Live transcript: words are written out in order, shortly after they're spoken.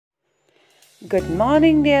Good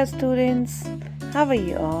morning, dear students. How are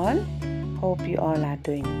you all? Hope you all are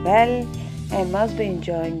doing well and must be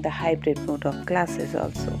enjoying the hybrid mode of classes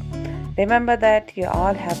also. Remember that you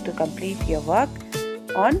all have to complete your work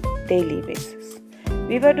on daily basis.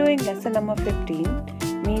 We were doing lesson number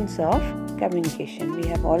 15, means of communication. We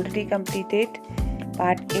have already completed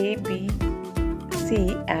part A, B,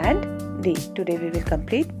 C and D. Today we will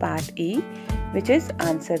complete part E, which is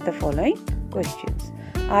answer the following questions.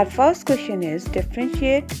 Our first question is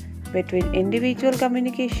differentiate between individual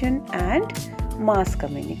communication and mass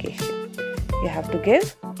communication. You have to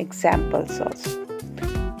give examples also.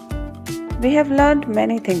 We have learned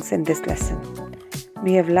many things in this lesson.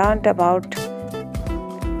 We have learned about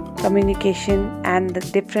communication and the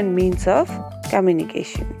different means of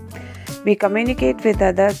communication. We communicate with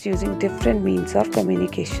others using different means of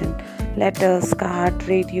communication. Letters, card,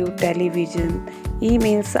 radio, television,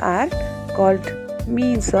 emails are called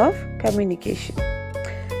means of communication.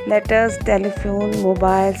 Letters, telephone,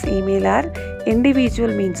 mobiles, email are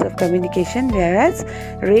individual means of communication, whereas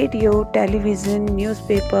radio, television,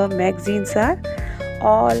 newspaper, magazines are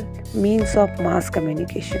all means of mass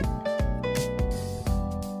communication.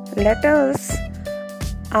 Letters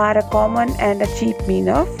are a common and a cheap means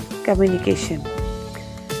of communication.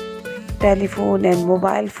 Telephone and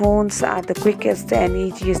mobile phones are the quickest and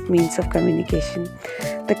easiest means of communication.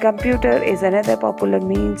 The computer is another popular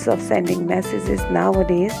means of sending messages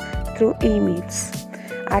nowadays through emails.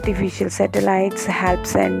 Artificial satellites help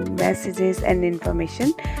send messages and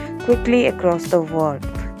information quickly across the world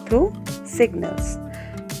through signals.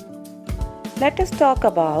 Let us talk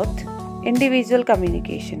about individual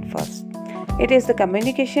communication first. It is the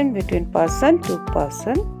communication between person to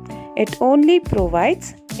person. It only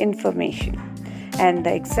provides information, and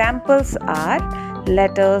the examples are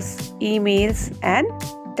letters, emails and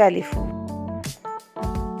telephone.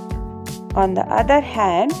 On the other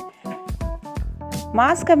hand,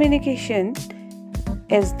 mass communication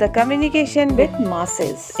is the communication with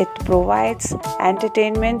masses. It provides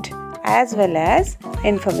entertainment as well as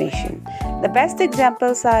information. The best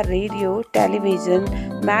examples are radio, television,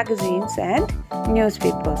 magazines and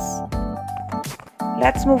newspapers.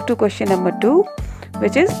 Let's move to question number 2,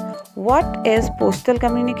 which is what is postal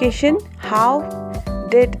communication? How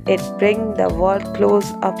did it bring the world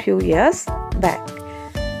close a few years back?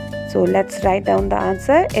 So let's write down the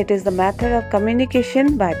answer. It is the method of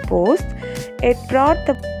communication by post. It brought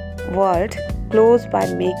the world close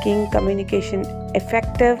by making communication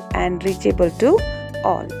effective and reachable to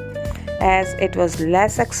all, as it was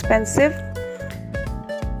less expensive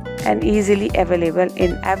and easily available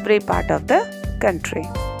in every part of the country.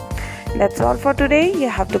 That's all for today. You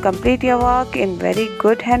have to complete your work in very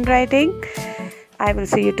good handwriting. I will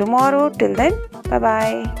see you tomorrow. Till then,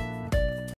 bye-bye.